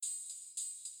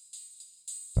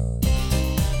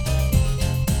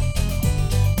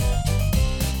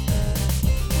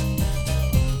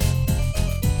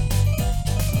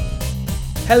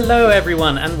Hello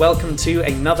everyone and welcome to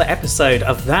another episode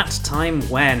of That Time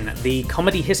When, the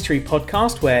comedy history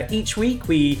podcast where each week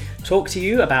we talk to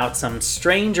you about some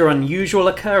strange or unusual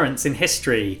occurrence in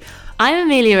history. I'm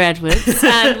Amelia Edwards,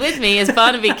 and with me is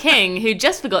Barnaby King, who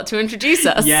just forgot to introduce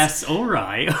us. Yes, all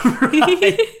right.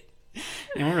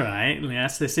 All right,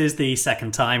 yes, this is the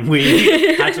second time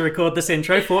we had to record this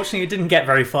intro. Fortunately, it didn't get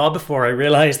very far before I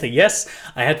realised that, yes,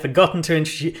 I had forgotten to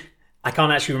introduce... I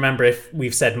can't actually remember if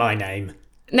we've said my name.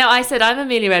 No, I said I'm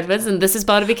Amelia Edwards, and this is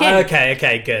Barnaby King.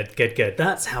 Okay, good.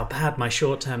 That's how bad my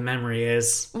short-term memory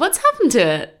is. What's happened to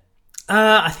it?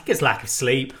 I think it's lack of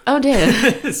sleep. Oh dear.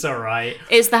 It's all right.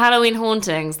 It's the Halloween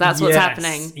hauntings. That's what's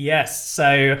happening. Yes,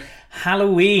 so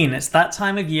Halloween, it's that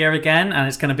time of year again, and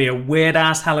it's going to be a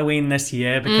weird-ass Halloween this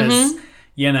year because,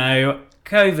 you know,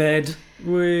 COVID.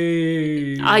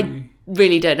 I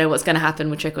really don't know what's going to happen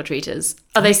with trick-or-treaters.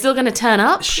 Are they still going to turn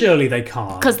up? Surely they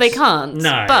can't. Because they can't.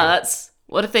 No. But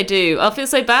what if they do? I'll feel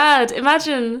so bad.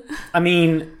 Imagine. I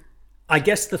mean... I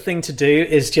guess the thing to do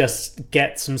is just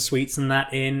get some sweets and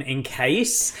that in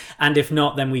case, and if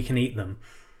not, then we can eat them.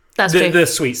 That's true. The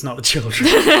sweets, not the children.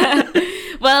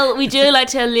 Well, we do like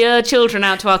to lure children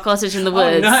out to our cottage in the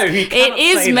woods. Oh, no, you cannot It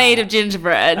is say made that. of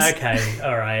gingerbread. Okay,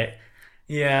 all right.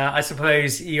 Yeah, I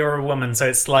suppose you're a woman, so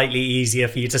it's slightly easier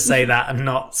for you to say that and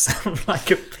not sound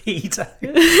like a pedo.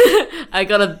 I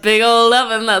got a big old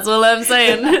oven, that's all I'm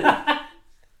saying.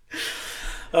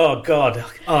 Oh, God.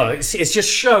 Oh, it's just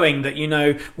showing that, you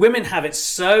know, women have it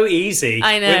so easy.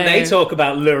 I know. When they talk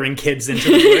about luring kids into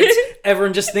the woods,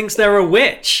 everyone just thinks they're a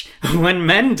witch. When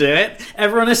men do it,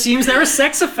 everyone assumes they're a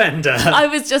sex offender. I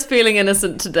was just feeling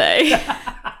innocent today.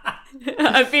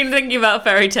 I've been thinking about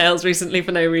fairy tales recently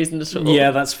for no reason at all.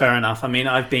 Yeah, that's fair enough. I mean,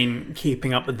 I've been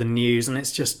keeping up with the news and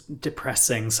it's just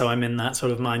depressing. So I'm in that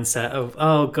sort of mindset of,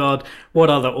 oh, God, what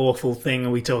other awful thing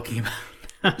are we talking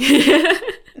about?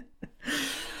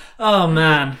 Oh,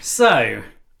 man. So,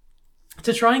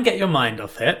 to try and get your mind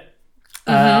off it,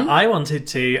 I wanted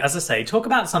to, as I say, talk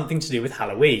about something to do with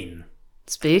Halloween.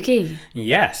 Spooky.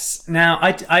 Yes. Now,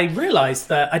 I realised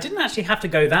that I didn't actually have to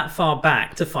go that far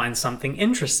back to find something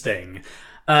interesting.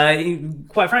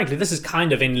 Quite frankly, this is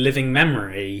kind of in living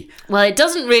memory. Well, it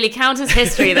doesn't really count as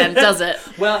history then, does it?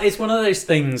 Well, it's one of those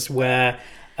things where...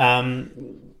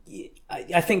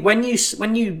 I think when you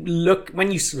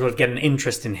sort of get an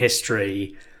interest in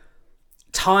history,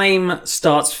 time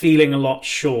starts feeling a lot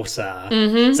shorter.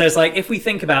 So it's like, if we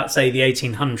think about, say, the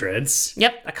 1800s,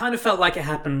 Yep. I kind of felt like it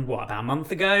happened, about a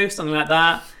month ago, something like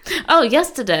that. Oh,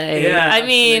 yesterday. Yeah, I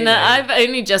mean, absolutely. I've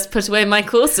only just put away my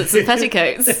corsets and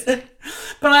petticoats.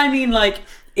 But I mean, like,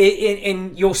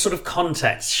 in your sort of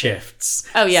context shifts.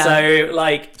 Oh, yeah. So,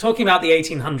 like, talking about the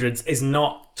 1800s is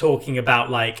not talking about,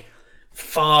 like,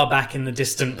 far back in the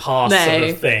distant past sort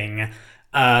of thing.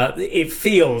 It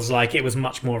feels like it was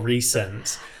much more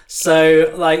recent.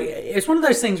 So, like, it's one of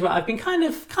those things where I've been kind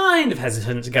of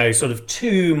hesitant to go sort of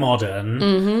too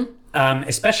modern.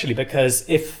 Especially because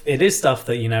if it is stuff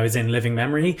that, you know, is in living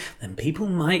memory, then people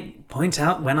might point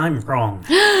out when I'm wrong.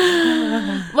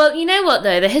 Well, you know what,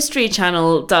 though? The History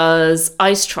Channel does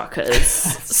ice truckers.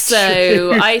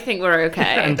 So I think we're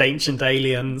okay. And ancient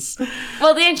aliens.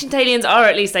 Well, the ancient aliens are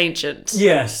at least ancient.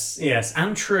 Yes,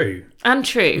 and true. And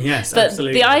true. Yes, but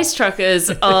absolutely. the ice truckers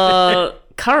are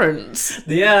current.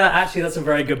 Yeah, actually, that's a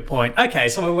very good point. Okay,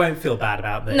 so I won't feel bad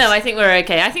about this. No, I think we're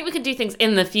okay. I think we can do things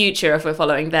in the future if we're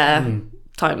following their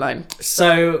timeline.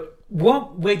 So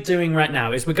what we're doing right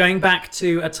now is we're going back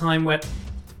to a time where...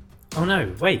 Oh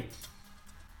no, wait.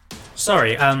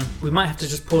 Sorry, we might have to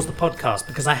just pause the podcast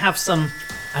because I have some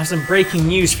breaking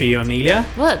news for you, Amelia.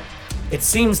 What? It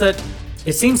seems that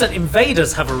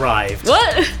invaders have arrived.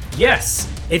 What? Yes,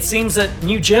 it seems that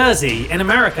New Jersey in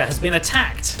America has been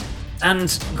attacked,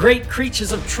 and great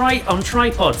creatures on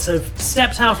tripods have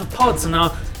stepped out of pods and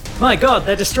are, my God,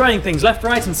 they're destroying things left,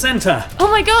 right, and center. Oh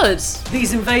my God.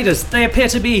 These invaders, they appear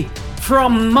to be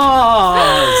from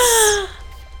Mars.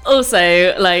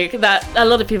 Also, like, that, a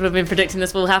lot of people have been predicting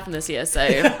this will happen this year, so...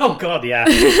 Oh God, yeah.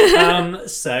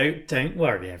 So don't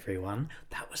worry, everyone.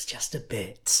 That was just a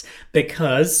bit,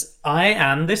 because I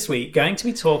am this week going to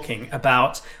be talking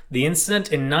about the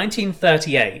incident in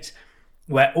 1938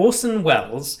 where Orson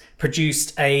Welles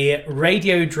produced a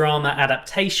radio drama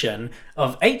adaptation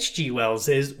of H.G.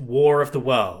 Wells's War of the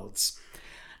Worlds.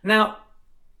 Now,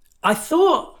 I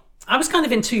was kind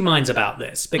of in two minds about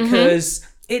this because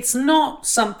it's not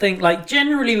something like,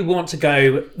 generally we want to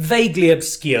go vaguely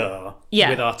obscure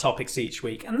with our topics each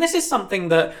week. And this is something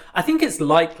that I think it's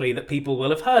likely that people will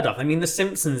have heard of. I mean, The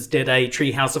Simpsons did a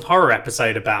Treehouse of Horror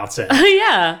episode about it. Oh,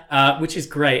 yeah. Which is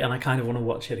great, and I kind of want to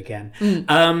watch it again.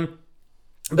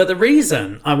 But the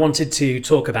reason I wanted to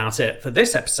talk about it for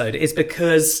this episode is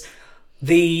because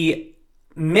the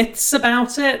myths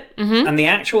about it and the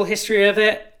actual history of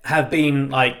it have been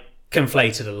like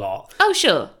conflated a lot. Oh,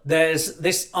 sure. There's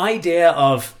this idea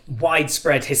of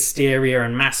widespread hysteria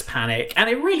and mass panic, and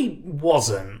it really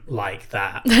wasn't like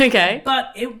that. Okay.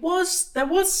 But there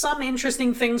was some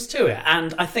interesting things to it,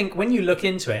 and I think when you look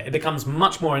into it, it becomes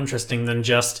much more interesting than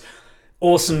just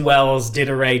Orson Welles did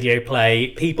a radio play,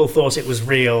 people thought it was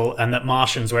real, and that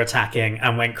Martians were attacking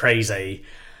and went crazy.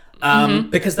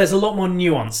 Because there's a lot more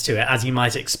nuance to it, as you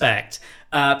might expect.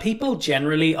 People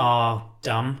generally are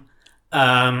dumb.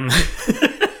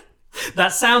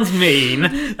 That sounds mean.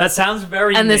 That sounds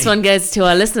very And this mean. one goes to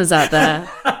our listeners out there.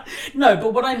 No,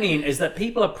 but what I mean is that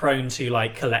people are prone to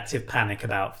like collective panic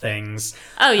about things.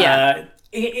 Oh, yeah.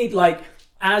 Like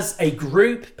as a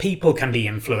group, people can be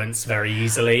influenced very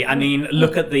easily. I mean,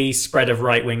 look at the spread of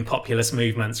right-wing populist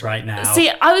movements right now. See,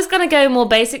 I was going to go more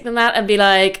basic than that and be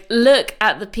like, look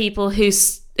at the people who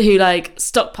like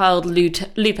stockpiled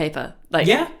loo paper. Like,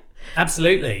 Yeah,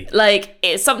 absolutely. Like,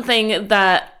 it's something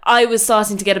that I was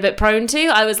starting to get a bit prone to.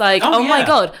 I was like, oh my yeah.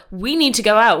 God, we need to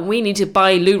go out. We need to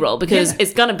buy loo roll because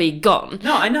it's going to be gone.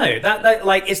 No, I know. That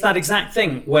like it's that exact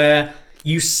thing where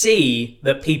you see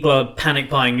that people are panic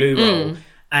buying loo roll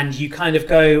and you kind of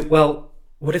go, well,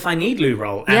 what if I need loo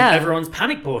roll? And everyone's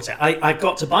panic bought it. I've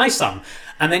got to buy some.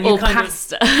 And then you Or kind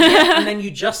pasta. of and then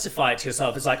you justify it to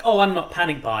yourself. It's like, oh, I'm not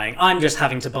panic buying. I'm just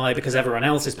having to buy because everyone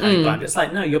else is panic buying. But it's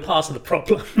like, no, you're part of the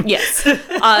problem. Yes,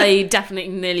 I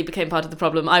definitely nearly became part of the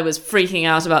problem. I was freaking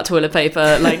out about toilet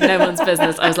paper like no one's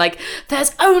business. I was like,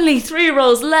 there's only 3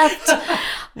 rolls left.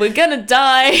 We're gonna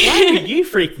die. Why are you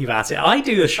freaking about it? I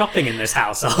do the shopping in this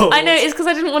household. I know, it's because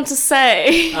I didn't want to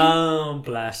say. Oh,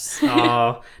 bless.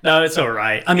 Oh, no, it's all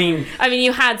right. I mean,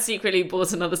 You had secretly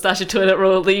bought another stash of toilet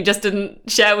roll that you just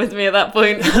didn't share with me at that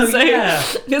point. So, yeah.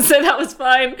 so that was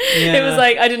fine. Yeah. It was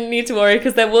like, I didn't need to worry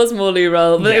because there was more loo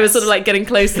roll. But it was Yes. sort of like getting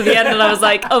close to the end and I was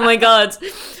like, oh my God,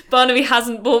 Barnaby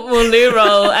hasn't bought more loo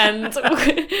roll and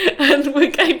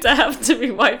we're going to have to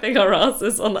be wiping our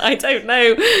asses on, I don't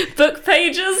know, book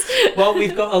pages. well,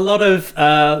 we've got a lot of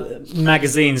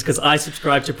magazines because I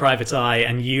subscribe to Private Eye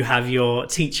and you have your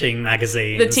teaching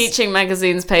magazines. The teaching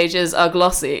magazines pages are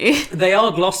glossy. They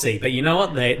are glossy, but you know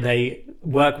what? They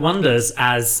work wonders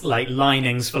as like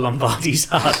linings for Lombardi's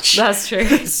Hutch. That's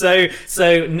true. So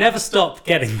never stop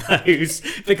getting those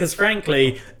because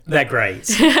frankly they're great.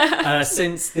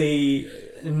 Since the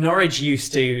Norwich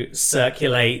used to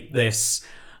circulate this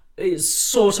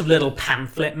sort of little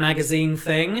pamphlet magazine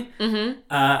thing,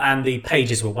 and the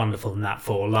pages were wonderful in that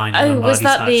for line. Oh, was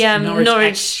that the Norwich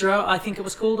Extra? I think it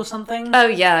was called or something. Oh,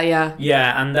 yeah.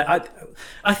 Yeah, and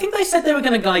I think they said they were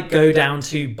going to like go down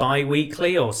to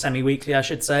bi-weekly or semi-weekly, I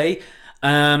should say.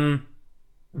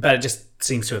 But it just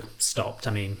seems to have stopped.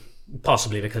 I mean,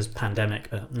 possibly because pandemic,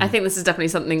 but I think this is definitely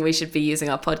something we should be using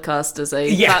our podcast as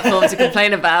a platform to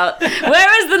complain about.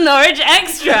 Where is the Norwich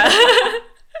Extra?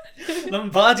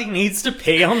 Lombardi needs to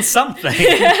pee on something.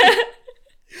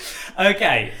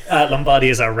 Okay, Lombardi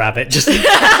is our rabbit. Just in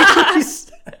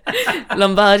case.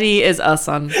 Lombardi is our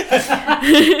son.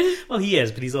 Well, he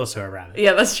is, but he's also a rabbit.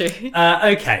 Yeah, that's true.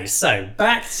 Okay, so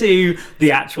back to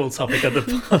the actual topic of the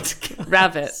podcast.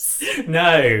 Rabbits.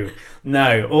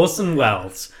 No, Orson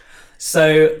Welles.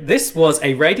 So this was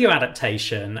a radio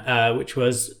adaptation, which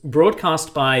was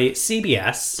broadcast by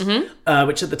CBS,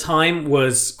 which at the time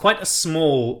was quite a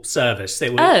small service.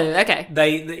 It was, Okay.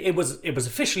 It was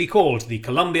officially called the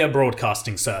Columbia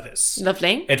Broadcasting Service.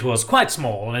 Lovely. It was quite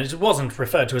small, and it wasn't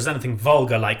referred to as anything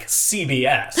vulgar like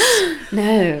CBS.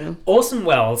 No. Orson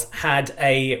Welles had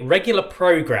a regular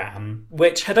program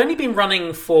which had only been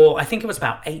running for, I think it was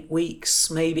about 8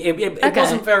 weeks, maybe. It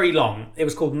wasn't very long. It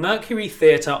was called Mercury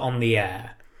Theatre on the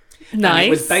Air. Nice. And it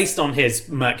was based on his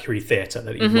Mercury Theatre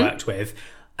that he worked with.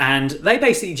 And they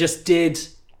basically just did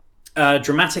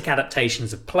dramatic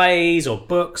adaptations of plays or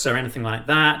books or anything like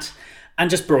that and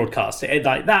just broadcast it.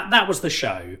 Like that was the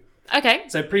show. Okay.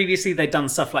 So previously they'd done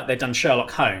stuff like they'd done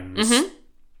Sherlock Holmes.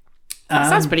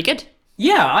 Sounds pretty good.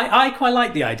 Yeah, I quite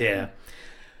like the idea.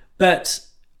 But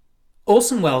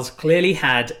Orson Welles clearly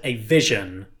had a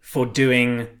vision for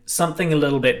doing something a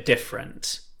little bit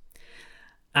different.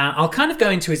 I'll kind of go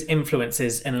into his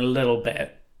influences in a little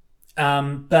bit.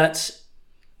 But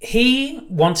he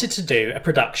wanted to do a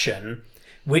production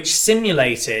which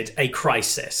simulated a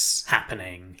crisis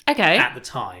happening at the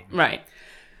time. Right.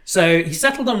 So he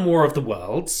settled on War of the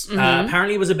Worlds.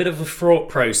 Apparently it was a bit of a fraught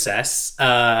process.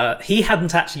 He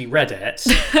hadn't actually read it.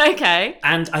 Okay.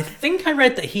 And I think I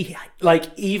read that he, like,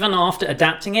 even after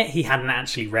adapting it, he hadn't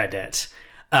actually read it.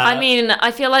 I mean,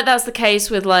 I feel like that's the case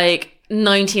with like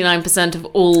 99% of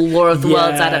all War of the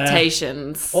Worlds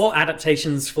adaptations. Or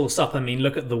adaptations, full stop. I mean,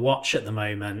 look at The Watch at the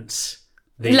moment.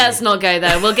 Let's not go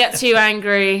there. We'll get too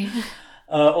angry.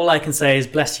 All I can say is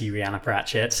bless you, Rhianna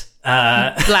Pratchett.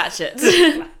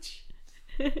 Blatchett.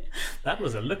 That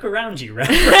was a look around you,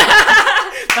 reference.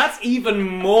 That's even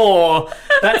more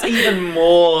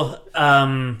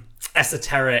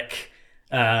esoteric,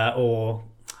 or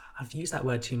I've used that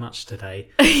word too much today.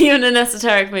 You're in an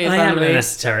esoteric mood. I am in an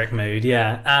esoteric mood,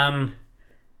 yeah.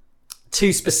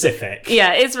 Too specific.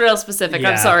 Yeah, it's real specific. Yeah.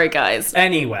 I'm sorry, guys.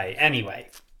 Anyway.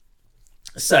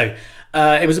 So,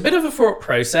 it was a bit of a fraught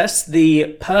process.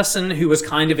 The person who was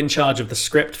kind of in charge of the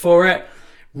script for it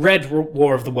read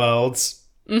War of the Worlds,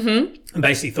 and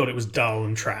basically thought it was dull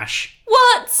and trash.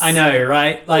 What? I know,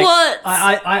 right? Like, What?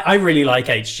 I really like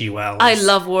H.G. Wells. I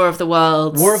love War of the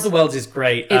Worlds. War of the Worlds is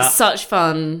great. It's such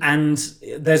fun. And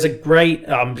there's a great...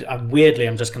 weirdly,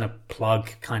 I'm just going to plug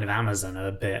kind of Amazon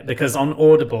a bit, because on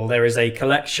Audible, there is a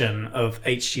collection of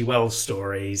H.G. Wells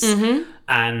stories.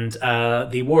 And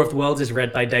the War of the Worlds is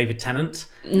read by David Tennant.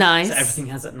 Nice. So everything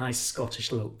has that nice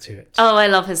Scottish look to it. Oh, I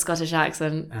love his Scottish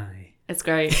accent. Aye. It's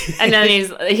great. And then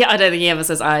I don't think he ever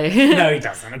says I. No, he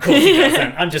doesn't. Of course he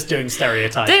doesn't. I'm just doing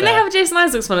stereotypes. Don't they have a Jason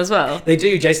Isaacs one as well? They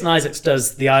do. Jason Isaacs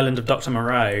does The Island of Dr.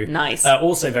 Moreau. Nice.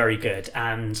 Also very good.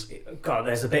 And, God,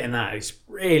 there's a bit in that. It's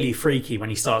really freaky when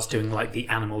he starts doing, like, the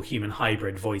animal-human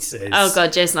hybrid voices. Oh,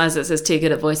 God, Jason Isaacs is too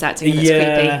good at voice acting and it's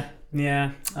creepy.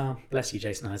 Yeah. Oh, bless you,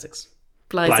 Jason Isaacs.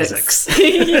 Blyzix.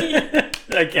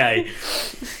 Okay.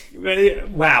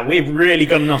 Wow, we've really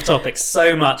gotten off topic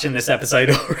so much in this episode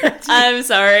already. I'm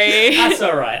sorry. That's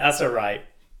all right.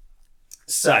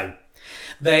 So,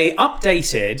 they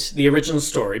updated the original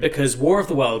story because War of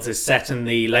the Worlds is set in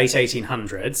the late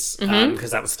 1800s,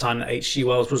 because that was the time that H.G.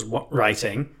 Wells was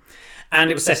writing, and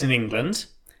it was set in England,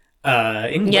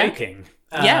 in Woking.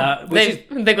 Yeah,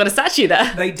 they've got a statue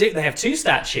there. They do. They have two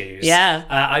statues. Yeah.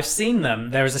 I've seen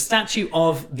them. There is a statue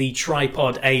of the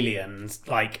tripod alien,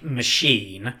 like,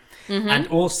 machine, and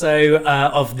also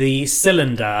of the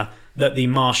cylinder that the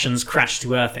Martians crashed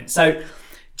to Earth in. So,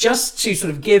 just to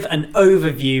sort of give an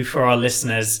overview for our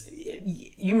listeners,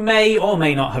 you may or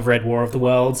may not have read War of the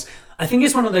Worlds. I think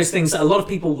it's one of those things that a lot of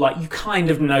people, like, you kind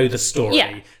of know the story.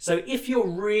 Yeah. So if you're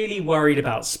really worried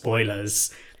about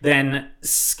spoilers, then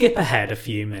skip ahead a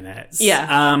few minutes.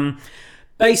 Yeah.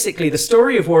 Basically, the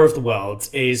story of War of the Worlds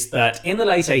is that in the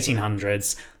late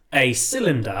 1800s, a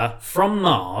cylinder from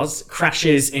Mars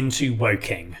crashes into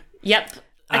Woking. Yep.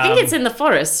 I think it's in the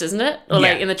forest, isn't it? Or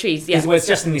like in the trees, yeah. Well, it's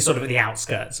just in the sort of the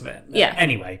outskirts of it. Yeah.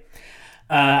 Anyway.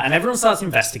 And everyone starts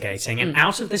investigating, and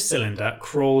out of this cylinder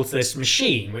crawls this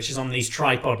machine, which is on these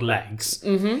tripod legs.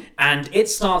 And it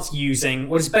starts using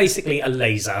what is basically a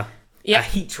laser, a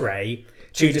heat ray,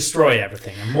 to destroy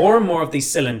everything. And more of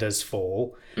these cylinders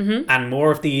fall, and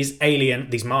more of these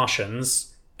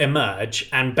Martians emerge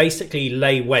and basically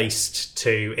lay waste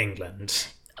to England.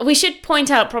 We should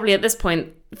point out probably at this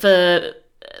point for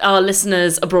our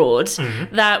listeners abroad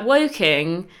that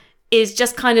Woking is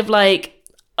just kind of like,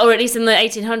 or at least in the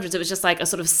 1800s, it was just like a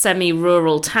sort of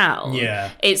semi-rural town. Yeah.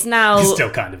 It's now... It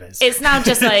still kind of is. It's now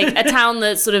just like a town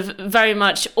that's sort of very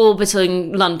much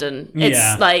orbiting London.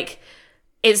 It's like...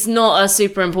 It's not a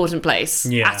super important place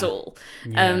at all.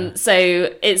 Yeah.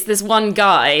 So it's this one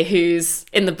guy who's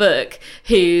in the book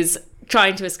who's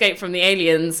trying to escape from the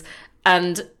aliens,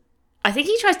 and I think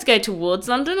he tries to go towards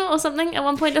London or something at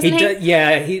one point, doesn't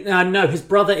he? No, his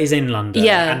brother is in London.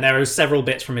 Yeah. And there are several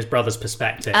bits from his brother's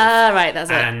perspective. Right, that's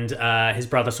it. And his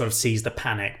brother sort of sees the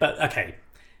panic. But, okay,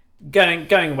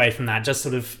 going away from that, just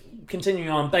sort of continuing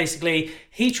on, basically,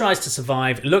 he tries to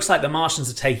survive. It looks like the Martians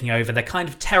are taking over. They're kind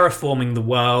of terraforming the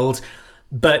world,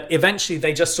 but eventually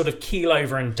they just sort of keel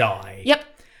over and die. Yep.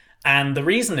 And the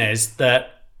reason is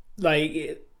that,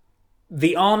 like,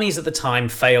 the armies at the time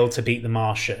failed to beat the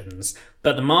Martians,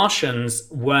 but the Martians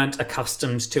weren't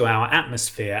accustomed to our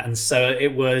atmosphere, and so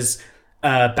it was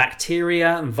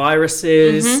bacteria and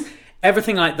viruses,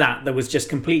 everything like that was just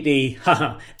completely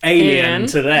alien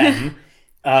to them.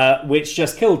 Which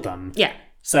just killed them. Yeah.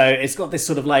 So it's got this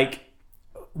sort of like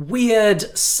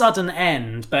weird sudden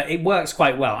end, but it works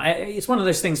quite well. It's one of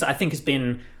those things that I think has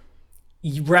been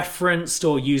referenced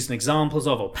or used in examples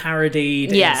of or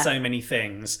parodied in so many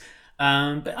things.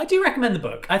 But I do recommend the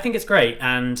book. I think it's great,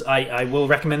 and I will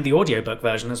recommend the audiobook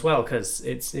version as well, because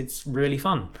it's really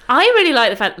fun. I really like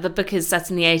the fact that the book is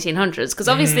set in the 1800s, because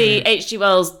obviously H.G.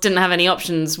 Wells didn't have any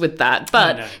options with that,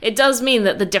 but it does mean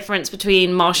that the difference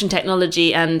between Martian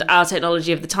technology and our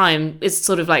technology of the time is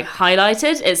sort of like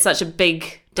highlighted. It's such a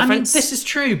big difference. I mean, this is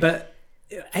true, but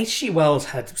H.G. Wells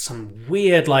had some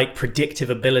weird, like, predictive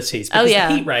abilities. Because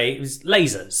the heat ray was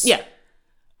lasers. Yeah.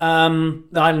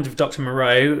 The Island of Dr.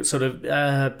 Moreau sort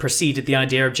of preceded the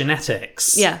idea of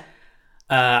genetics. Yeah.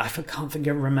 I can't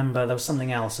remember. There was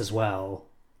something else as well.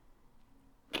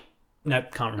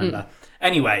 Nope, can't remember.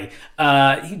 Anyway,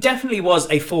 he definitely was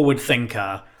a forward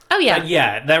thinker. Oh, yeah.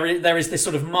 Yeah, there is this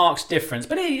sort of marked difference,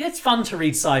 but it's fun to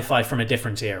read sci-fi from a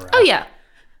different era. Oh, yeah.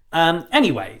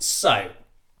 Anyway, so,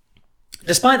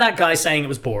 despite that guy saying it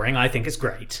was boring, I think it's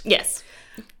great. Yes.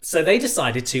 So they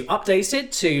decided to update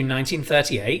it to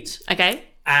 1938. Okay.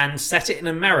 And set it in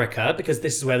America, because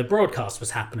this is where the broadcast was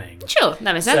happening. Sure,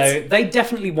 that makes sense. So they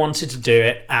definitely wanted to do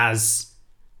it as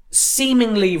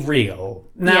seemingly real.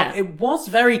 Now, it was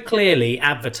very clearly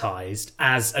advertised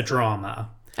as a drama.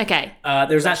 Okay.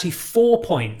 There's actually 4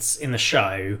 points in the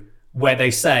show where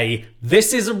they say,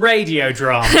 this is a radio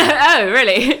drama. Oh,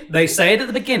 really? They say it at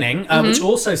the beginning, which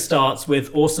also starts with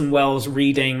Orson Welles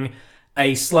reading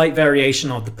a slight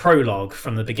variation of the prologue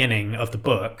from the beginning of the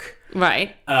book.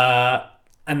 Right.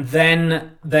 And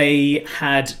then they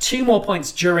had 2 more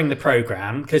points during the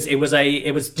program, because it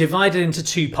was divided into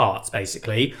 2 parts,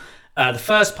 basically. The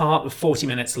first part was 40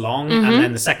 minutes long, and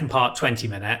then the second part 20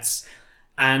 minutes.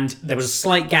 And there was a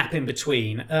slight gap in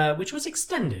between, which was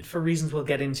extended for reasons we'll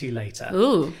get into later.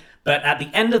 Ooh. But at the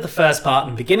end of the first part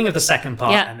and beginning of the second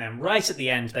part, and then right at the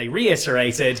end, they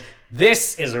reiterated,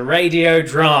 this is a radio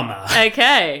drama.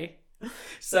 Okay.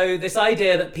 So this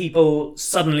idea that people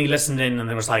suddenly listened in and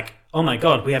there was like, oh my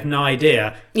God, we have no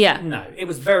idea. Yeah. No, it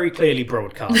was very clearly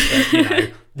broadcast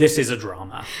that, this is a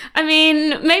drama. I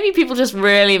mean, maybe people just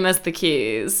really missed the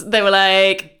cues. They were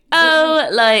like,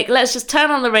 let's just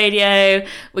turn on the radio.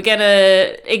 We're going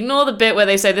to ignore the bit where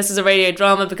they say this is a radio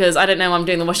drama because, I don't know, I'm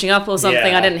doing the washing up or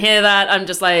something. Yeah. I didn't hear that. I'm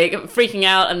just like freaking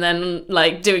out and then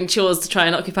like doing chores to try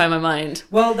and occupy my mind.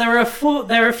 Well, there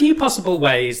are a few possible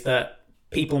ways that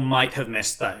people might have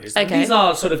missed those. Okay. These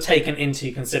are sort of taken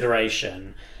into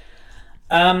consideration.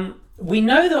 We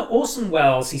know that Orson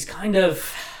Welles, I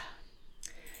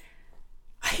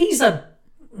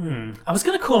was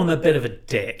going to call him a bit of a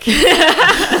dick.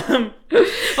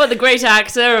 What, the great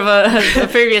actor of a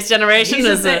previous generation?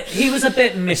 He was a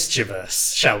bit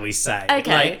mischievous, shall we say.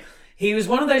 Okay. Like, he was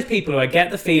one of those people who I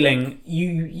get the feeling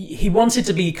he wanted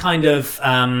to be kind of,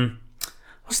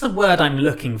 what's the word I'm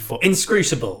looking for?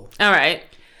 Inscrutable. All right.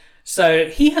 So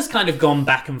he has kind of gone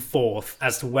back and forth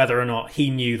as to whether or not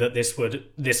he knew that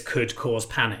this could cause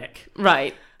panic.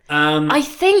 Right. I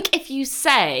think if you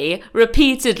say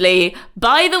repeatedly,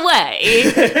 by the way,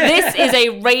 this is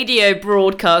a radio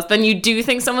broadcast, then you do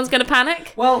think someone's going to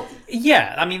panic? Well,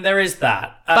 yeah, I mean, there is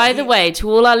that. By the way, to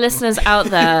all our listeners out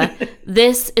there,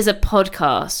 this is a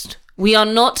podcast. We are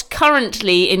not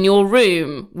currently in your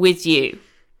room with you.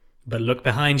 But look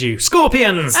behind you.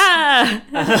 Scorpions! Ah!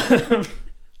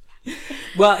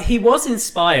 Well, he was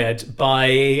inspired by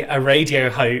a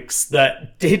radio hoax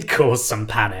that did cause some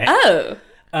panic. Oh.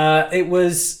 It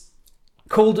was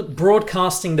called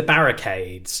Broadcasting the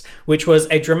Barricades, which was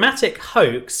a dramatic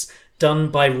hoax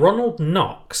done by Ronald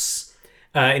Knox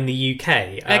in the UK.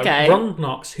 Okay. Ronald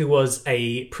Knox, who was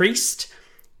a priest,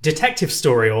 detective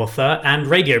story author, and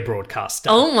radio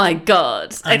broadcaster. Oh my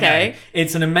God. Okay.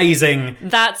 It's an amazing...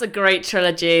 That's a great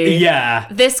trilogy. Yeah.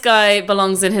 This guy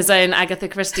belongs in his own Agatha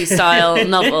Christie style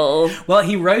novel. Well,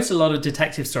 he wrote a lot of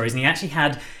detective stories, and he actually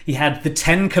had the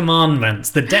 10 Commandments,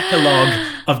 the Decalogue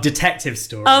of detective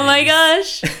stories. Oh my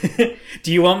gosh.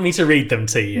 Do you want me to read them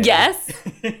to you? Yes.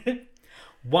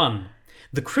 1.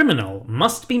 The criminal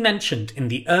must be mentioned in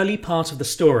the early part of the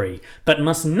story, but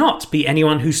must not be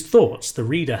anyone whose thoughts the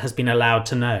reader has been allowed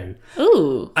to know.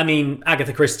 Ooh. I mean,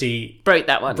 Agatha Christie Broke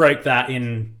that one. broke that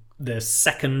in the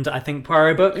second, I think,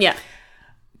 Poirot book. Yeah.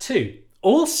 2.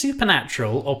 All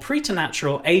supernatural or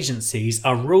preternatural agencies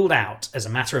are ruled out as a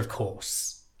matter of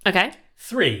course. Okay.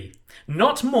 3.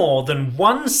 Not more than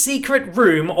one secret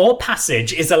room or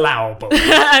passage is allowable.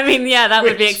 I mean, yeah, that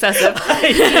would be excessive.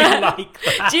 I do like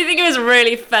that. Do you think he was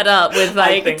really fed up with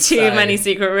like think too so. many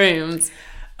secret rooms?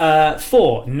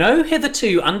 4. No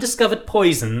hitherto undiscovered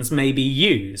poisons may be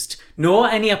used, nor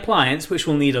any appliance which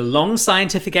will need a long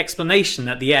scientific explanation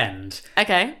at the end.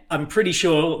 Okay. I'm pretty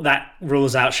sure that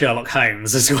rules out Sherlock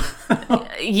Holmes as well.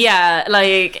 Yeah,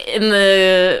 like in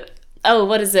the... Oh,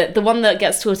 what is it? The one that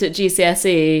gets taught at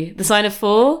GCSE, The Sign of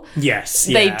Four? Yes,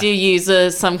 yeah. They do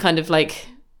use some kind of like...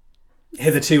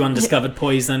 Hitherto undiscovered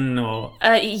poison or...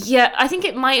 Yeah, I think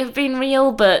it might have been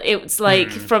real, but it's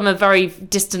like from a very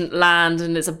distant land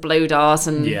and it's a blow dart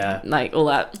and like all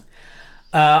that.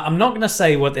 I'm not going to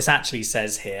say what this actually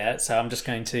says here, so I'm just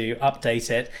going to update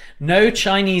it. No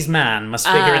Chinese man must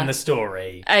figure in the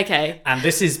story. Okay. And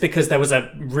this is because there was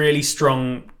a really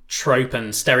strong trope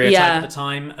and stereotype Yeah. at the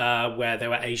time where there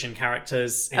were Asian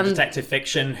characters in detective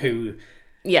fiction who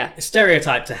Yeah.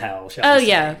 stereotype to hell, shall Oh, we say.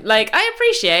 yeah. Like, I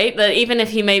appreciate that even if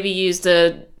he maybe used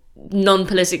a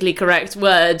non-politically correct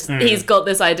word, he's got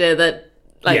this idea that,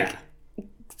 like, Yeah.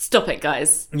 stop it,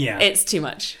 guys. Yeah. It's too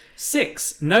much.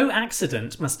 6. No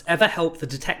accident must ever help the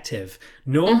detective,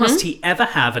 nor must he ever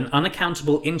have an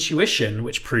unaccountable intuition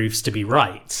which proves to be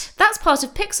right. That's part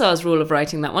of Pixar's rule of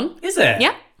writing, that one. Is it?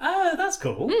 Yeah. Oh, that's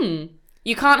cool.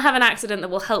 You can't have an accident that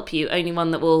will help you, only one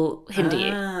that will hinder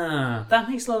you. Ah, that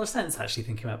makes a lot of sense, actually,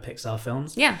 thinking about Pixar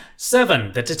films. Yeah.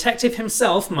 7. The detective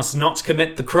himself must not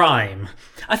commit the crime.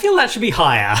 I feel that should be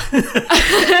higher.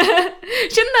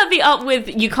 Shouldn't that be up with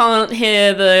you can't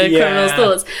hear the Yeah. criminal's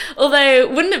thoughts? Although,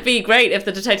 wouldn't it be great if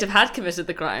the detective had committed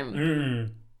the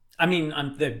crime? I mean,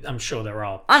 I'm sure there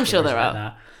are. I'm sure stories there like are.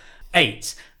 that.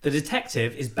 8. The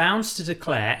detective is bound to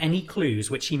declare any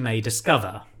clues which he may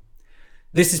discover.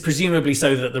 This is presumably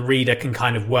so that the reader can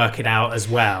kind of work it out as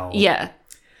well. Yeah.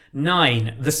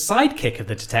 9. The sidekick of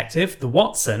the detective, the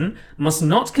Watson, must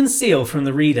not conceal from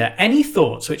the reader any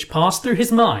thoughts which pass through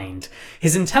his mind.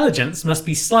 His intelligence must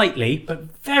be slightly, but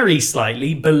very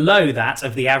slightly, below that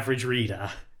of the average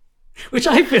reader. Which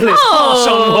I feel is harsh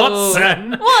on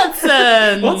Watson.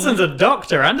 Watson! Watson's a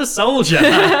doctor and a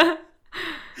soldier.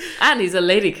 And he's a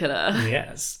lady killer.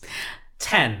 Yes.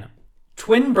 10.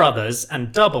 Twin brothers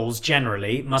and doubles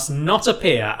generally must not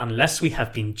appear unless we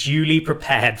have been duly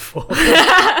prepared for.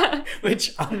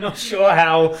 Which I'm not sure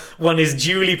how one is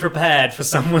duly prepared for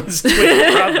someone's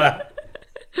twin brother.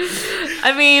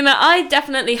 I mean, I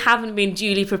definitely haven't been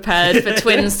duly prepared for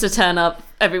twins to turn up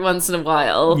every once in a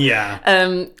while.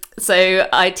 Yeah. So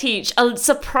I teach a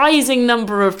surprising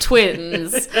number of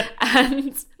twins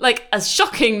and like a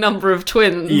shocking number of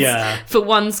twins Yeah. for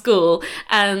one school.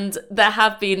 And there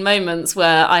have been moments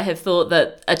where I have thought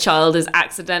that a child is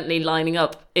accidentally lining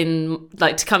up in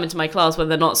like to come into my class when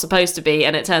they're not supposed to be.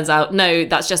 And it turns out, no,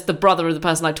 that's just the brother of the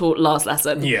person I taught last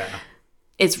lesson. Yeah.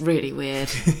 It's really weird.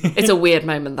 It's a weird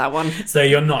moment, that one. So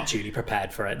you're not duly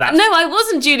prepared for it. That's No, I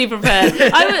wasn't duly prepared.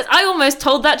 I almost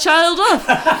told that child off.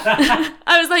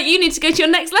 I was like, you need to go to your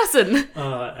next lesson.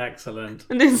 excellent.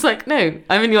 And it's like, no,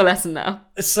 I'm in your lesson now.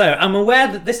 So I'm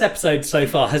aware that this episode so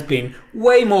far has been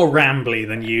way more rambly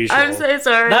than usual. I'm so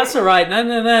sorry. That's all right.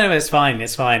 No, it's fine.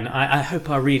 It's fine. I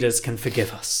hope our readers can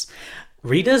forgive us.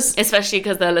 Readers? Especially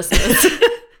because they're listeners.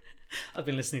 I've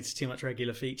been listening to too much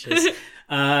regular features.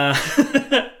 I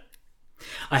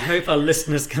hope our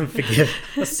listeners can forgive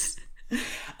us.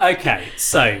 Okay,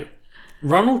 so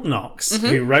Ronald Knox,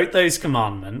 who wrote those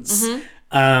commandments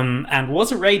and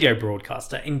was a radio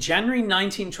broadcaster, in January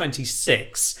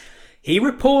 1926, he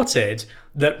reported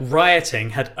that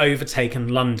rioting had overtaken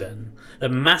London. The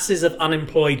masses of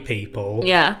unemployed people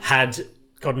had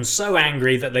gotten so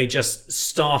angry that they just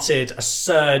started a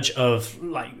surge of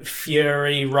like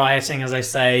fury, rioting, as I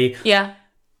say, Yeah.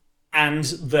 and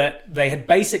that they had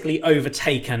basically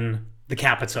overtaken the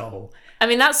capital. I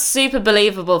mean, that's super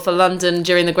believable for London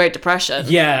during the Great Depression.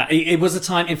 Yeah, it was a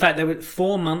time. In fact, there were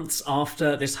 4 months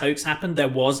after this hoax happened, there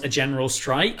was a general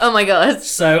strike. Oh my God.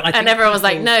 So I think And everyone was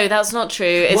like, people- no, that's not true.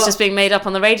 It's Well, just being made up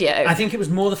on the radio. I think it was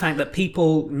more the fact that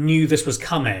people knew this was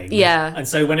coming. Yeah. And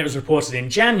so when it was reported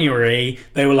in January,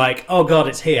 they were like, oh God,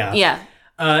 it's here. Yeah.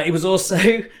 It was also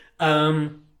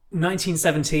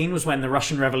 1917 was when the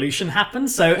Russian Revolution happened.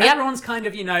 So everyone's kind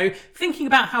of, thinking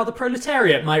about how the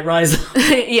proletariat might rise up.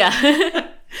 Yeah.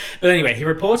 But anyway, he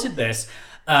reported this.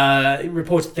 He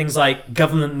reported things like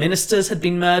government ministers had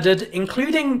been murdered,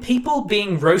 including people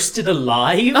being roasted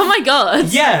alive. Oh my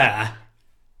God. Yeah.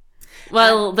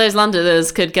 Well, those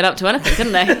Londoners could get up to anything,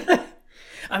 couldn't they?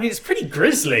 I mean, it's pretty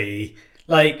grisly.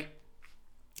 Like,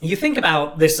 you think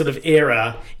about this sort of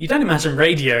era, you don't imagine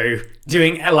radio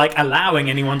allowing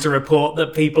anyone to report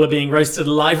that people are being roasted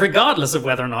alive regardless of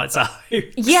whether or not it's a hoax.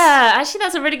 Yeah, actually,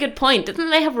 that's a really good point.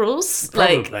 Didn't they have rules?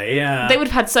 Probably, yeah. They would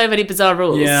have had so many bizarre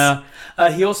rules. Yeah.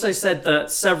 He also said that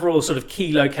several sort of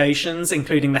key locations,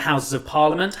 including the Houses of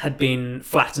Parliament, had been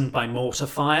flattened by mortar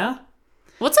fire.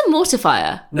 What's a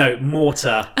mortifier? No,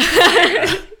 mortar.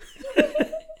 Okay,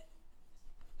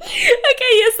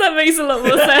 yes, that makes a lot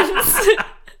more sense.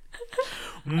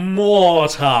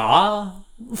 Mortar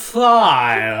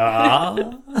fire.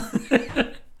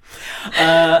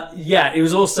 Yeah, it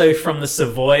was also from the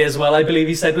Savoy as well, I believe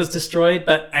he said was destroyed.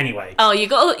 But anyway. Oh, you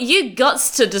got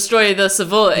to destroy the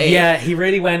Savoy. Yeah, he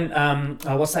really went,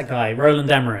 what's that guy?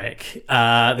 Roland Emmerich,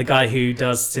 the guy who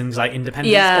does things like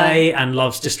Independence Day and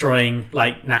loves destroying,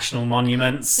 like, national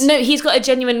monuments. No, he's got a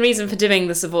genuine reason for doing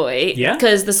the Savoy. Yeah?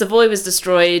 Because the Savoy was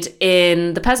destroyed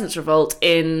in the Peasants' Revolt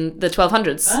in the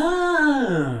 1200s.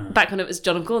 Ah. Back when it was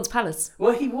John of Gaunt's palace.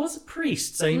 Well, he was a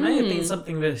priest, so he may have been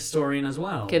something of a historian as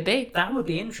well. Could be. That would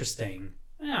be interesting.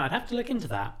 Yeah, I'd have to look into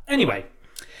that. Anyway,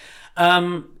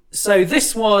 so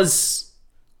this was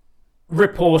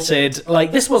reported,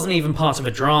 like, this wasn't even part of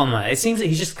a drama. It seems that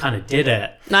he just kind of did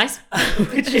it. Nice.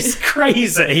 Which is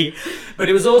crazy. But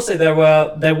it was also, there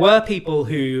were people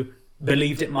who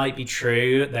believed it might be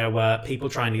true. There were people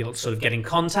trying to sort of get in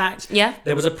contact. Yeah.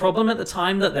 There was a problem at the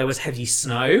time that there was heavy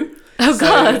snow. Oh,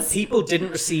 God. People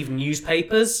didn't receive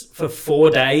newspapers for 4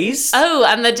 days. Oh,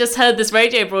 and they just heard this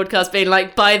radio broadcast being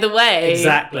like, by the way.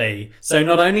 Exactly. So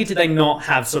not only did they not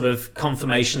have sort of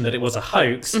confirmation that it was a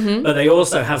hoax, but they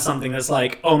also have something that's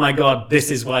like, oh my God,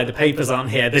 this is why the papers aren't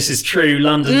here. This is true.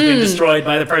 London's been destroyed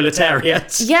by the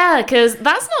proletariat. Yeah, because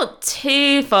that's not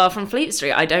too far from Fleet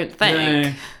Street, I don't think.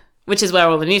 No. Which is where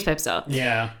all the newspapers are.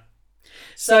 Yeah.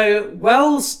 So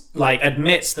Wells, like,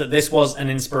 admits that this was an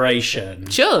inspiration.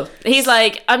 Sure. He's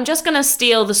like, I'm just going to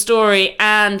steal the story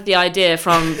and the idea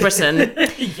from Britain.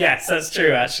 Yes, that's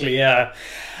true, actually, yeah.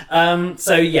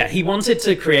 So, yeah, he wanted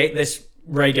to create this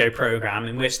radio program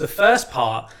in which the first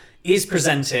part is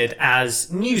presented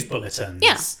as news bulletins.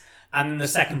 Yeah. And the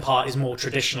second part is more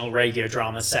traditional radio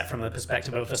drama set from the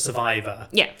perspective of a survivor.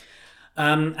 Yeah.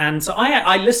 And so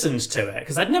I listened to it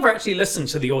because I'd never actually listened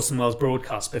to the Orson Welles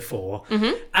broadcast before.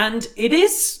 And it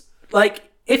is, like,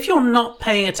 if you're not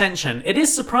paying attention, it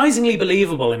is surprisingly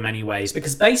believable in many ways,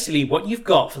 because basically what you've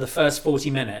got for the first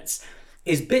 40 minutes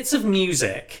is bits of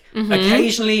music,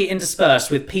 occasionally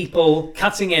interspersed with people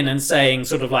cutting in and saying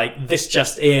sort of like, this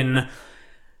just in,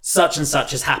 such and such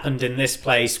has happened in this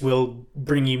place, we'll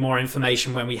bring you more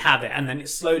information when we have it. And then it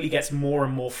slowly gets more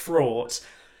and more fraught.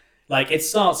 Like, it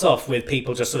starts off with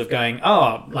people just sort of going,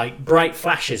 like, bright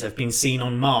flashes have been seen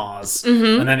on Mars.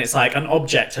 And then it's like, an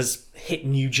object has hit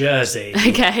New Jersey.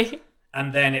 Okay.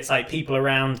 And then it's like people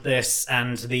around this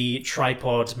and the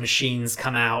tripod machines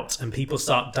come out and people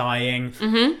start dying.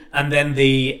 And then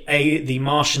the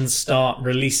Martians start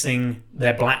releasing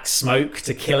their black smoke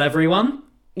to kill everyone.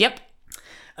 Yep.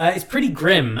 It's pretty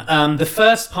grim. The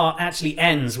first part actually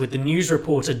ends with the news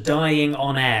reporter dying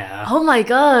on air. Oh my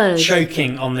God.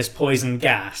 Choking on this poison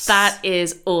gas. That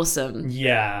is awesome.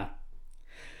 Yeah.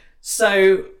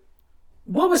 So,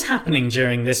 what was happening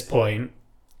during this point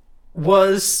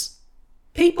was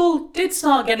people did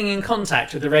start getting in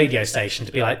contact with the radio station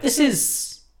to be like, this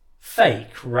is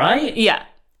fake, right? Yeah.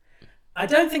 I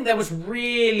don't think there was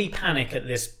really panic at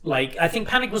this. Like, I think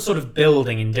panic was sort of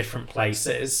building in different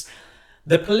places.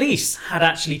 The police had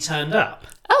actually turned up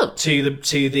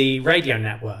to the radio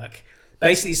network,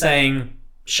 basically saying,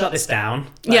 "Shut this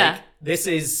down. Like, this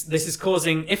is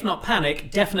causing, if not panic,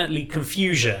 definitely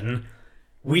confusion.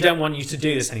 We don't want you to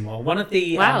do this anymore." One of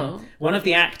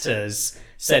the actors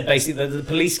said basically that the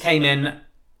police came in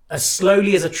as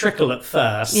slowly as a trickle at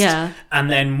first, and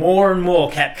then more and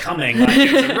more kept coming, like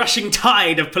it was a rushing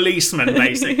tide of policemen,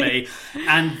 basically.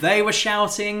 And they were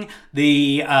shouting,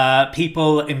 the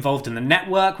people involved in the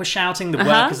network were shouting, the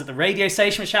workers at the radio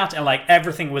station were shouting, and like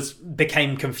everything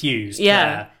became confused.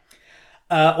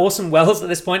 Orson Welles at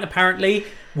this point apparently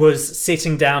was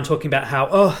sitting down talking about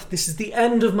how, this is the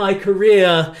end of my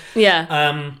career.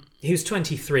 He was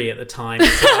 23 at the time.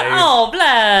 So oh,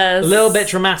 bless. A little bit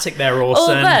dramatic there,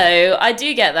 Orson. Although, I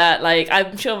do get that. Like,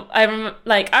 I'm sure, I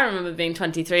remember being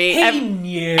 23. He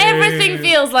knew. Everything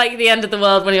feels like the end of the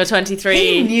world when you're 23.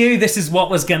 He knew this is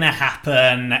what was going to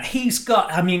happen.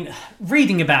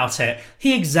 Reading about it,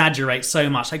 he exaggerates so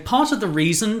much. Like, part of the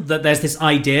reason that there's this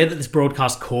idea that this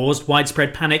broadcast caused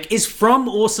widespread panic is from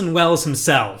Orson Welles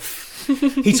himself.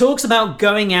 He talks about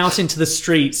going out into the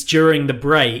streets during the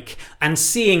break and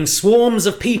seeing swarms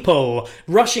of people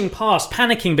rushing past,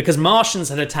 panicking because Martians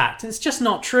had attacked. It's just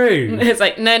not true. It's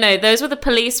like, no, those were the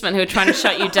policemen who were trying to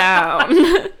shut you down.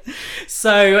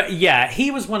 So, yeah, he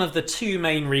was one of the two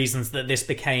main reasons that this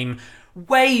became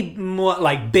way more,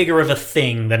 like, bigger of a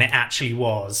thing than it actually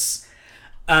was.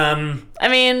 I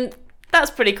mean, that's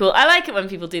pretty cool. I like it when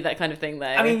people do that kind of thing, though.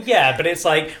 I mean, yeah, but it's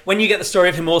like, when you get the story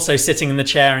of him also sitting in the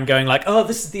chair and going like,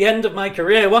 this is the end of my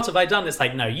career, what have I done? It's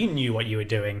like, no, you knew what you were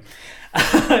doing.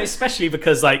 Especially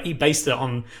because, like, he based it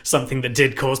on something that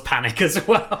did cause panic as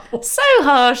well. So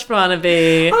harsh,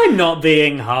 Barnaby. I'm not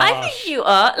being harsh. I think you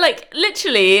are. Like,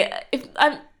 literally,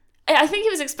 I think he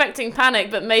was expecting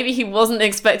panic, but maybe he wasn't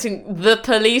expecting the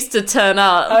police to turn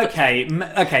up. Okay,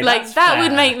 okay. Like, that's that fair.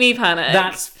 would make me panic.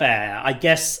 That's fair. I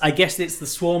guess it's the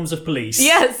swarms of police.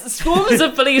 Yes, swarms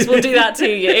of police will do that to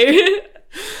you.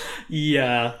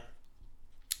 Yeah.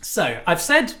 So, I've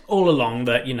said all along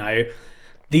that,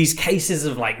 these cases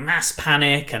of like mass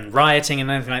panic and rioting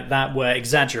and everything like that were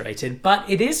exaggerated, but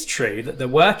it is true that there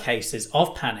were cases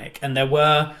of panic and there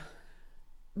were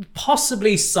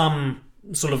possibly some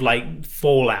sort of like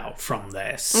fallout from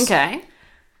this. Okay.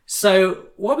 So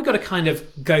what we've got to kind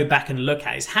of go back and look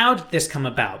at is how did this come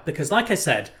about? Because like I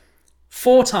said,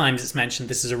 4 times it's mentioned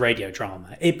this is a radio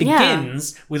drama. It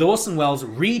begins with Orson Welles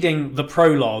reading the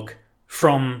prologue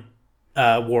from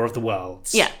War of the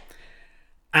Worlds. Yeah.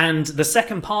 And the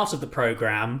second part of the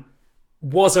programme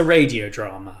was a radio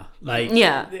drama.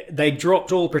 They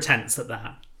dropped all pretense at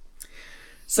that.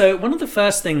 So one of the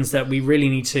first things that we really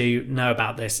need to know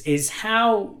about this is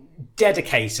how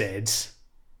dedicated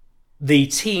the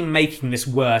team making this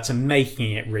were to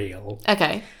making it real.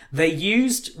 Okay. They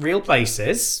used real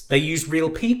places. They used real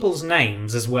people's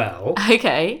names as well.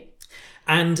 Okay.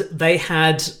 And they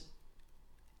had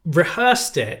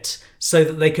rehearsed it so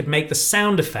that they could make the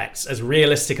sound effects as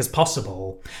realistic as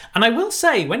possible. And I will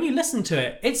say, when you listen to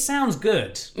it, it sounds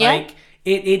good. Yeah. Like,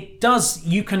 it does,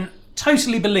 you can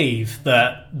totally believe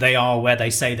that they are where they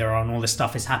say they are and all this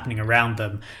stuff is happening around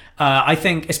them. I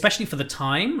think, especially for the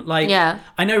time, I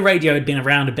know radio had been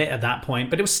around a bit at that point,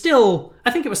 but I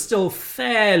think it was still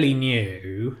fairly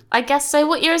new. I guess so.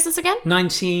 What year is this again?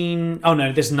 This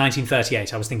is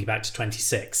 1938. I was thinking back to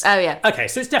 26. Oh, yeah. Okay,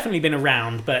 so it's definitely been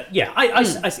around, but yeah,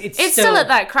 it's still at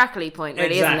that crackly point,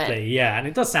 really, exactly, isn't it? Yeah, and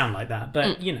it does sound like that,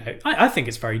 but, I think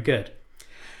it's very good.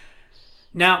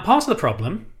 Now, part of the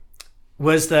problem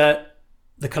was that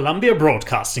the Columbia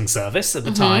Broadcasting Service at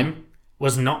the time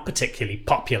was not particularly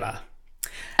popular.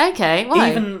 Okay,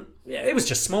 why? It was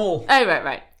just small. Oh,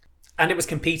 right. And it was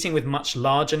competing with much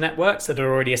larger networks that had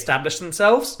already established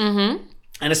themselves. Mm-hmm.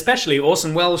 And especially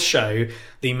Orson Welles' show,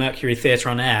 the Mercury Theatre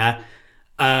on Air,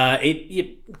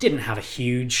 it didn't have a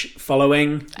huge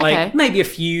following. Like, maybe a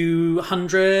few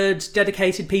hundred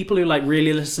dedicated people who,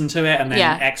 really listened to it, and then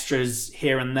extras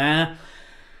here and there.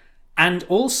 And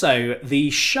also, the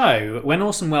show, when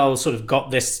Orson Welles sort of got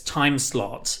this time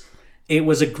slot, it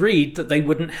was agreed that they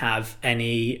wouldn't have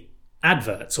any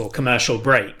adverts or commercial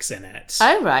breaks in it.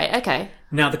 Oh, right, okay.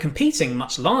 Now, the competing,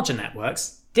 much larger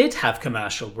networks did have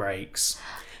commercial breaks.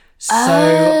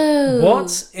 So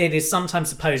what it is sometimes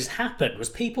supposed happened was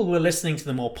people were listening to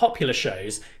the more popular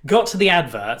shows, got to the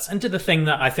adverts, and did the thing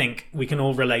that I think we can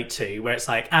all relate to, where it's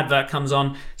like, advert comes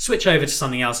on, switch over to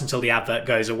something else until the advert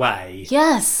goes away.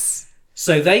 Yes.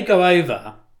 So they go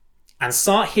over and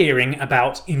start hearing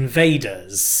about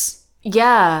invaders.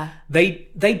 Yeah. They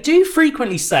do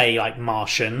frequently say,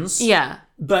 Martians. Yeah.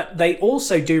 But they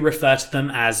also do refer to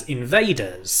them as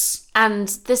invaders. And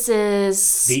this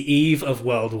is... the eve of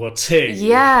World War II.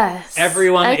 Yes.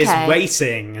 Everyone is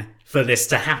waiting for this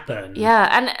to happen. Yeah,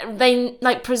 and they,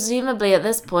 presumably at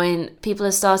this point, people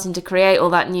are starting to create all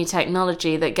that new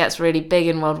technology that gets really big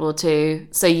in World War II,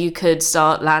 so you could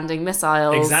start landing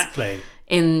missiles. Exactly.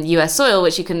 In US soil,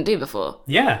 which you couldn't do before.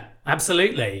 Yeah,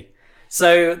 absolutely.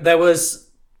 So there was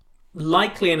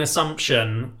likely an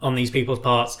assumption on these people's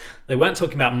parts. They weren't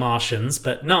talking about Martians,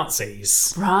 but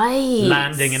Nazis. Right.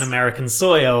 Landing in American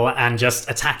soil and just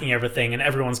attacking everything, and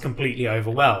everyone's completely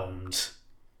overwhelmed.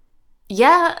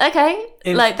 Yeah, okay.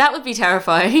 That would be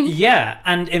terrifying. Yeah,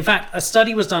 and in fact, a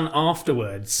study was done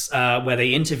afterwards where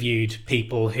they interviewed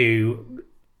people who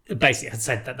basically had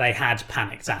said that they had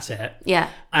panicked at it. Yeah.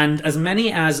 And as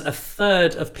many as a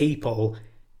third of people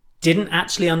didn't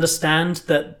actually understand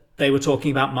that they were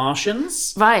talking about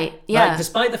Martians. Right, yeah.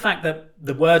 Despite the fact that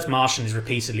the word Martian is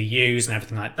repeatedly used and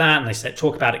everything like that, and they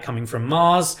talk about it coming from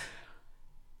Mars,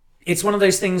 it's one of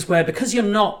those things where because you're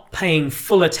not paying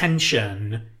full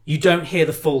attention, you don't hear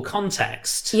the full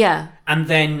context. Yeah. And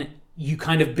then you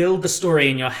kind of build the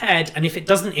story in your head, and if it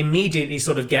doesn't immediately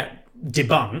sort of get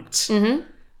debunked,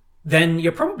 then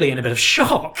you're probably in a bit of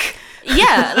shock.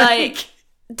 Yeah,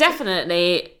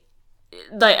 definitely.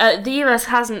 The US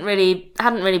hadn't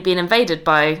really been invaded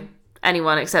by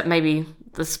anyone except maybe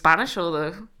the Spanish or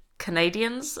the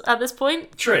Canadians at this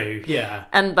point. True, yeah.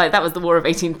 And that was the War of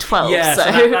 1812. Yeah, so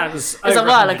that was it was a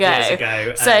while ago. Years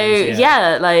ago. So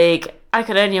I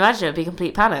could only imagine it'd be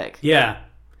complete panic. Yeah.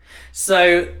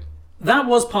 So that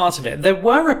was part of it. There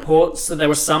were reports that there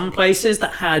were some places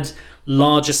that had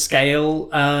larger scale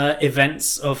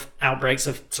events of outbreaks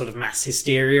of sort of mass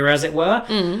hysteria, as it were.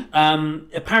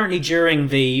 Apparently during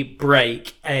the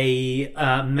break, a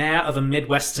mayor of a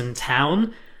Midwestern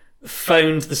town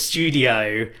phoned the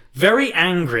studio very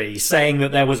angry, saying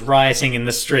that there was rioting in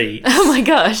the streets. Oh my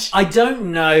gosh. I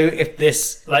don't know if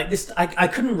this, I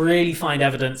couldn't really find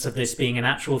evidence of this being an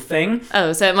actual thing.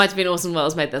 Oh, so it might have been Orson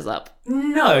Welles made this up.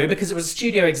 No, because it was a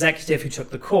studio executive who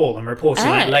took the call and reported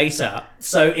on it later.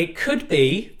 So it could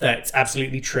be that it's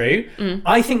absolutely true.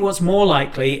 I think what's more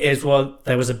likely is,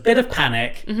 there was a bit of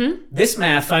panic. This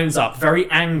mayor phones up very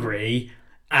angry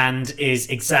and is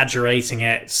exaggerating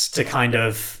it to kind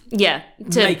of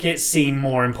make it seem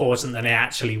more important than it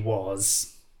actually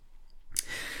was.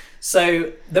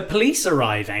 So the police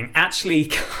arriving actually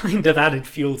kind of added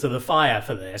fuel to the fire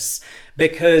for this,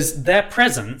 because their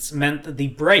presence meant that the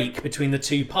break between the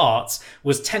two parts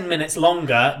was 10 minutes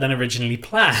longer than originally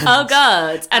planned. Oh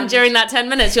God. And during that 10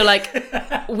 minutes, you're like,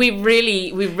 we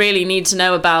really need to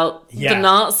know about the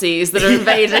Nazis that are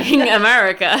invading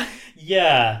America.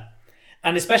 Yeah.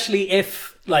 And especially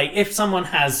if someone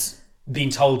has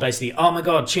been told basically, oh my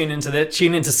God, tune into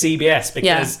CBS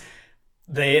because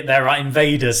there are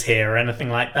invaders here or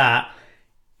anything like that.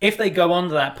 If they go on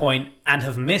to that point and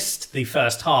have missed the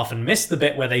first half and missed the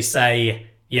bit where they say,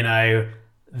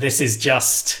 this is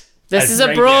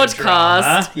a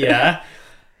broadcast. Drama,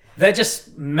 they're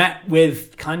just met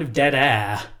with kind of dead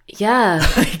air. Yeah.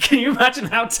 Can you imagine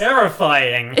how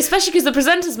terrifying? Especially because the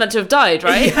presenter's meant to have died,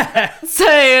 right? Yeah. So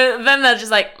then they're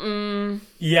just like,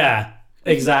 Yeah,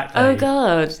 exactly. Oh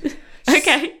God.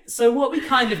 Okay. So what we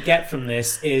kind of get from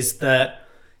this is that,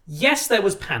 yes, there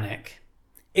was panic.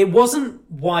 It wasn't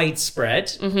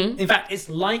widespread. In fact, it's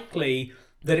likely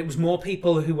that it was more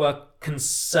people who were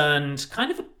concerned kind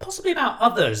of possibly about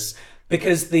others,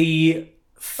 because the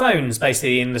phones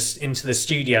basically into the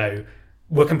studio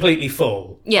were completely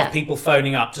full of people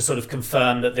phoning up to sort of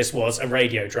confirm that this was a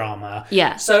radio drama.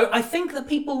 Yeah. So I think that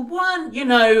people weren't,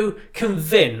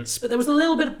 convinced, but there was a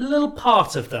little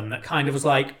part of them that kind of was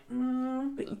like,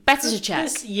 better to check.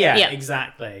 Yeah,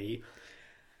 exactly.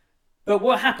 But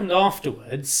what happened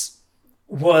afterwards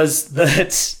was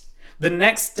that the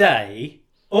next day,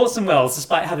 Orson Welles,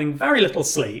 despite having very little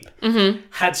sleep,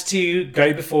 had to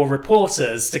go before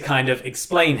reporters to kind of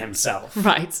explain himself.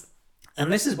 Right.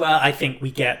 And this is where I think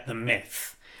we get the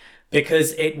myth,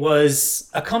 because it was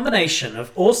a combination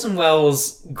of Orson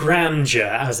Welles' grandeur,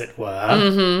 as it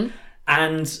were,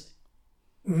 and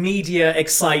media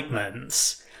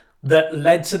excitement that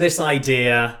led to this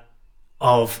idea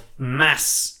of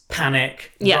mass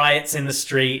panic, riots in the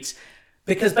street,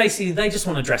 because basically they just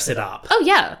want to dress it up. Oh,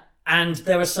 yeah. And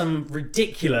there were some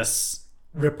ridiculous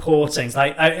reportings.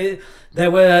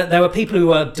 There were people who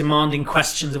were demanding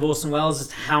questions of Orson Welles as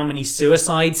to how many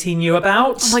suicides he knew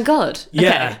about. Oh my God.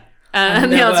 Yeah. Okay.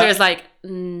 And the answer is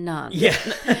none. Yeah.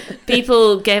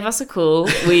 People gave us a call.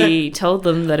 We told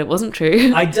them that it wasn't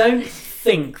true. I don't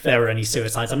think there were any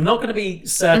suicides. I'm not going to be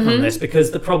certain on this,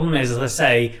 because the problem is, as I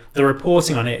say, the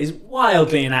reporting on it is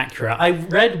wildly inaccurate. I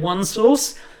read one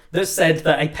source that said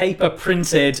that a paper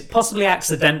printed, possibly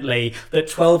accidentally, that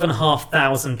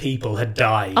 12,500 people had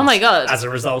died. Oh my God. As a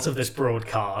result of this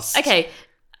broadcast. Okay.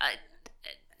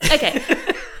 Okay.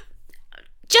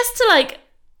 Just to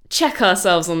check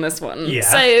ourselves on this one. Yeah.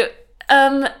 So,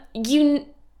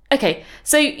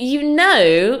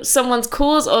 so someone's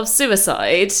cause of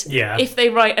suicide if they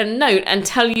write a note and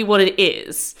tell you what it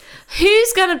is.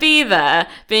 Who's going to be there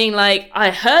being like,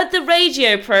 I heard the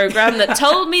radio program that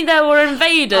told me there were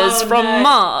invaders from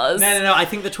Mars? No. I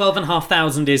think the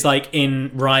 12,500 is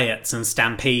in riots and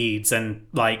stampedes and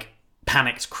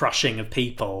panicked crushing of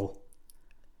people.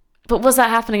 But was that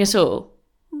happening at all?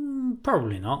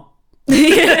 Probably not.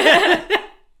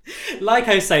 Like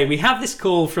I say, we have this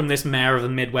call from this mayor of a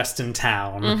Midwestern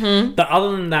town, but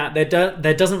other than that,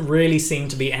 there doesn't really seem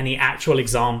to be any actual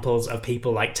examples of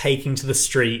people taking to the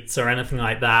streets or anything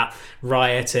like that,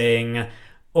 rioting,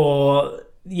 or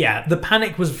the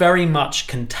panic was very much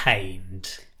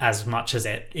contained as much as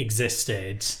it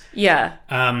existed. Yeah.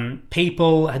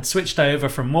 People had switched over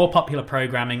from more popular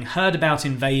programming, heard about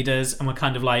invaders, and were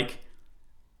kind of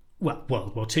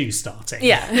World War II starting.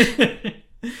 Yeah.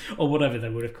 Or whatever they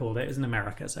would have called it. It was in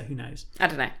America, so who knows? I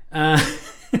don't know.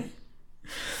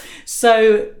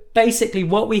 So basically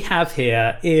what we have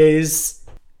here is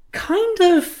kind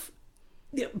of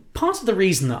part of the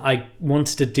reason that I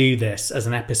wanted to do this as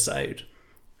an episode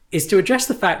is to address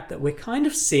the fact that we're kind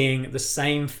of seeing the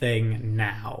same thing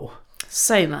now.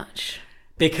 So much.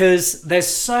 Because there's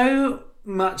so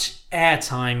much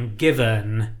airtime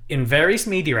given in various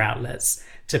media outlets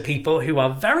to people who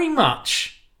are very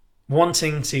much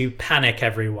wanting to panic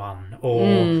everyone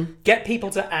or get people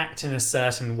to act in a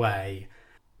certain way.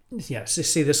 Yes, you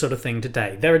see this sort of thing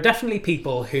today. There are definitely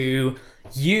people who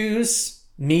use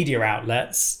media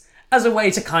outlets as a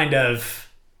way to kind of,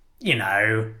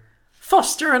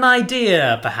 foster an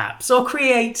idea, perhaps, or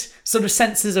create sort of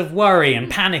senses of worry and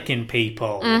panic in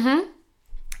people. Mm-hmm.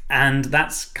 And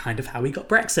that's kind of how we got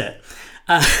Brexit.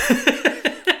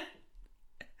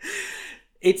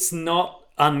 It's not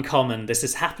uncommon. This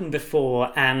has happened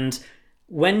before, and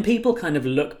when people kind of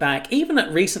look back, even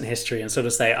at recent history, and sort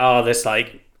of say, this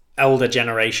like older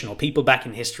generation or people back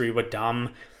in history were dumb,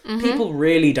 people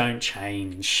really don't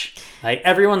change. Like,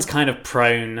 everyone's kind of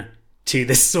prone to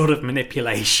this sort of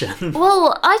manipulation.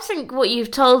 Well, I think what you've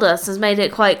told us has made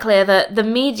it quite clear that the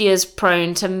media's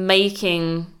prone to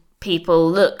making people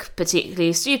look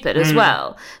particularly stupid as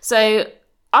well. So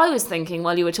I was thinking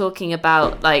while you were talking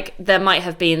about, like, there might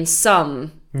have been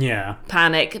some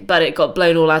panic, but it got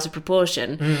blown all out of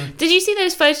proportion. Did you see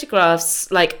those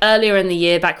photographs, like, earlier in the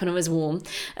year, back when it was warm,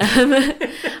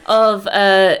 of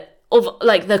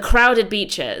like the crowded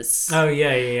beaches? Oh,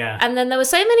 yeah. And then there were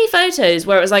so many photos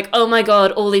where it was like, oh my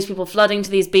God, all these people flooding to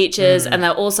these beaches, and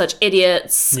they're all such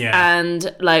idiots,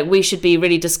 and like, we should be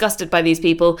really disgusted by these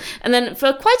people. And then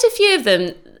for quite a few of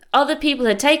them, other people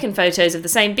had taken photos of the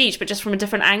same beach, but just from a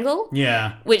different angle.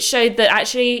 Yeah. Which showed that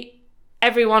actually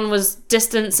everyone was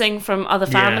distancing from other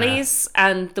families,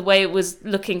 and the way it was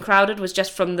looking crowded was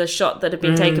just from the shot that had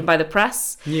been taken by the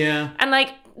press. Yeah. And like,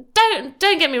 don't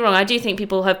get me wrong, I do think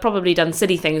people have probably done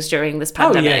silly things during this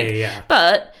pandemic. Yeah.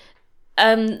 But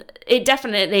it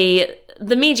definitely,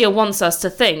 the media wants us to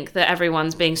think that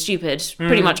everyone's being stupid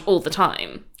pretty much all the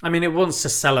time. I mean, it wants to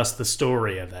sell us the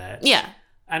story of it. Yeah.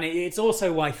 And it's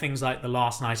also why things like the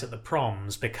last night at the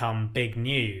proms become big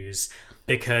news,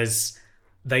 because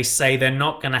they say they're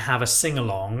not going to have a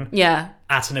sing-along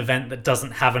at an event that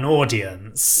doesn't have an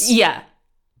audience. Yeah.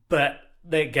 But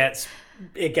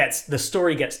the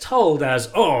story gets told as,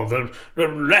 the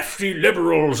lefty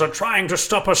liberals are trying to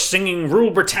stop us singing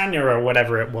Rule Britannia, or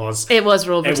whatever it was. It was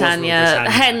Rule Britannia.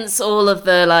 Hence all of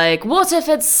the, like, what if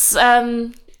it's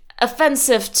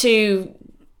offensive to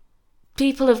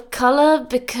people of colour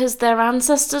because their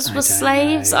ancestors were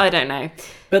slaves? I don't know.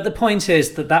 But the point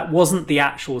is that wasn't the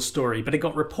actual story, but it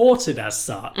got reported as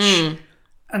such.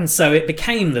 And so it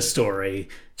became the story,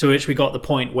 to which we got the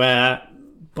point where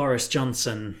Boris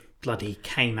Johnson bloody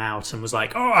came out and was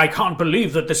like, I can't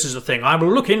believe that this is a thing. I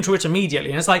will look into it immediately.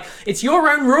 And it's like, it's your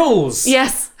own rules.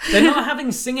 Yes. They're not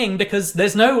having singing because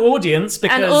there's no audience.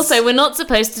 Because... And also, we're not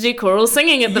supposed to do choral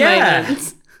singing at the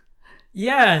moment.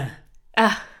 Yeah.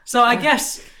 So I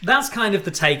guess that's kind of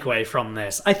the takeaway from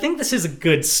this. I think this is a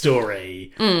good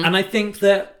story. And I think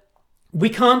that we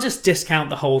can't just discount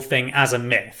the whole thing as a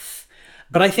myth.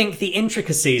 But I think the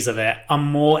intricacies of it are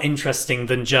more interesting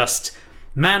than just,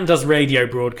 man does radio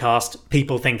broadcast,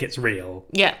 people think it's real.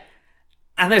 Yeah.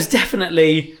 And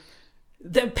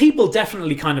people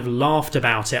definitely kind of laughed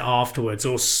about it afterwards,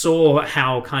 or saw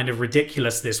how kind of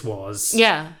ridiculous this was.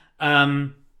 Yeah.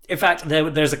 In fact,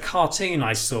 there's a cartoon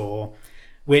I saw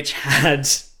which had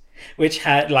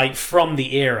like, from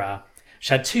the era, which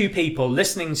had two people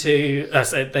listening to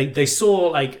they saw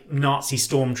like Nazi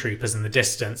stormtroopers in the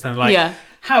distance, and like,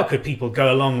 how could people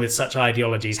go along with such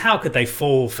ideologies? How could they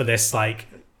fall for this like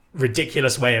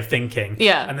ridiculous way of thinking?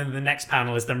 Yeah. And then the next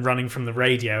panel is them running from the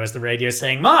radio as the radio's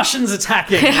saying Martians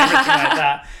attacking and everything like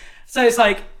that. So it's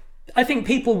like, I think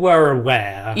people were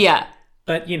aware. Yeah.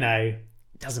 But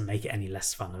doesn't make it any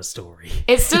less fun of a story.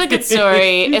 It's still a good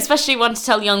story, especially one to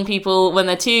tell young people when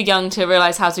they're too young to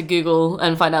realise how to Google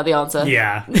and find out the answer.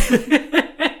 Yeah.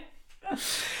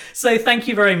 So thank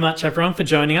you very much, everyone, for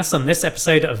joining us on this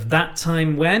episode of That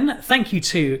Time When. Thank you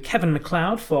to Kevin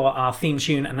MacLeod for our theme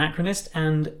tune, Anachronist,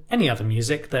 and any other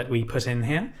music that we put in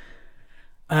here.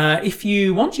 If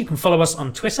you want, you can follow us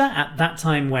on Twitter at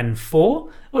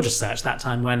ThatTimeWhen4, or just search That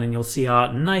Time When and you'll see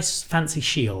our nice fancy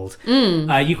shield.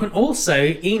 You can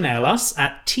also email us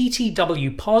at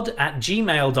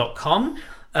ttwpod@gmail.com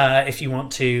if you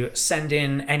want to send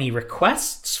in any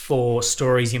requests for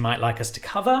stories you might like us to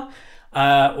cover.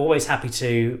 Always happy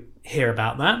to hear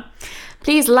about that.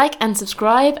 Please like and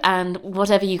subscribe, and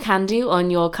whatever you can do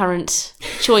on your current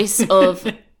choice of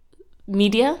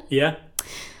media. Yeah.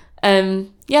 5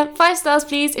 stars,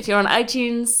 please, if you're on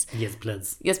iTunes. Yes,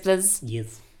 please. Yes, please.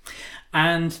 Yes.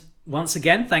 And once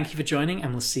again, thank you for joining,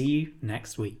 and we'll see you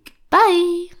next week.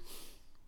 Bye.